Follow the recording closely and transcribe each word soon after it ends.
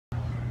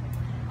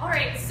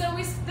right, so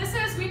this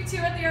is week 2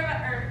 at the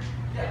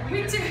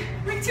week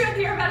two at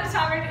the Arvada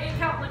Tavern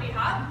 8-count Lindy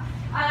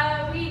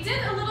Hop. We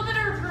did a little bit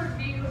of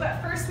review, but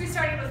first we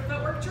started with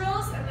footwork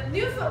drills, and the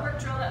new footwork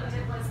drill that we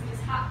did was this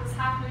half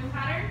moon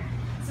pattern.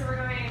 So we're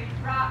going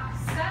rock,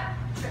 step,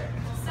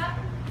 triple step,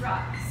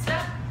 rock,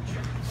 step,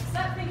 triple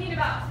step, thinking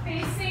about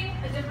facing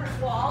a different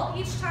wall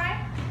each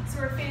time. So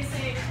we're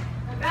facing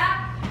the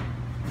back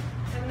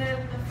and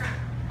then the front.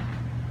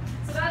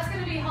 So that's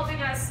going to be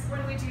helping us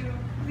when we do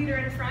leader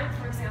in front,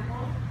 for example.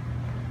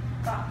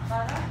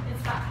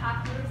 It's that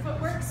half moon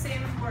footwork,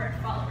 same for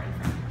follower in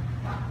front.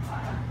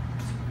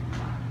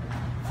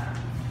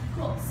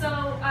 Cool, so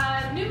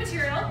new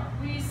material,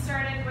 we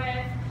started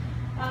with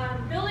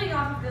building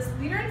off of this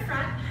leader in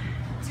front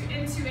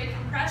into a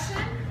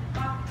compression,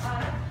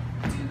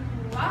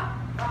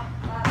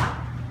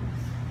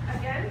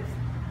 again,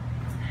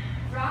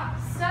 rock,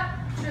 step,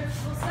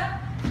 triple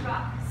step,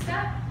 rock,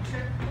 step,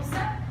 triple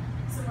step.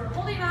 So we're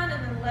holding on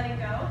and then letting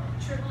go,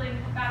 tripling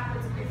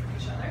backwards away from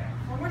each other.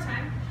 One more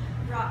time,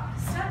 rock,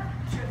 step,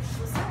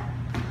 triple step,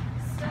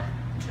 step,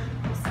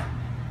 triple step.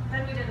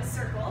 Then we did a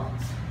circle.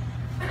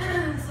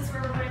 This is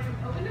where we're going from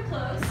open to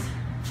close,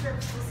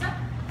 triple step,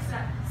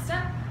 step,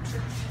 step,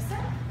 triple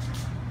step.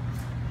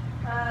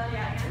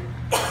 Again.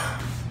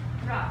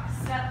 Rock,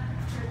 step,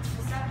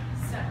 triple step,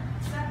 step,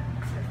 step,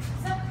 triple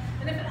step.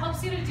 And if it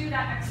helps you to do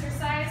that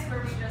exercise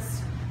where we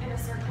just, in a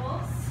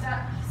circle,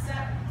 step,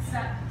 step,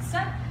 step,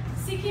 step,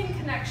 seeking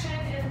connection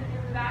in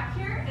the back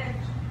here and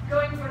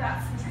going for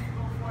that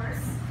centrifugal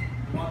force.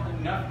 You want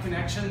enough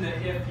connection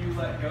that if you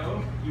let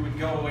go, you would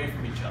go away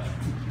from each other.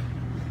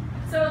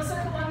 So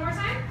circle one more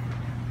time.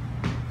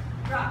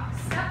 Rock,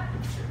 step,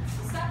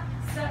 triple step,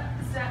 step,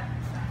 step,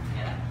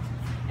 step.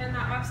 And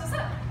that wraps us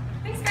up.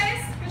 Thanks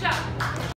guys, good job.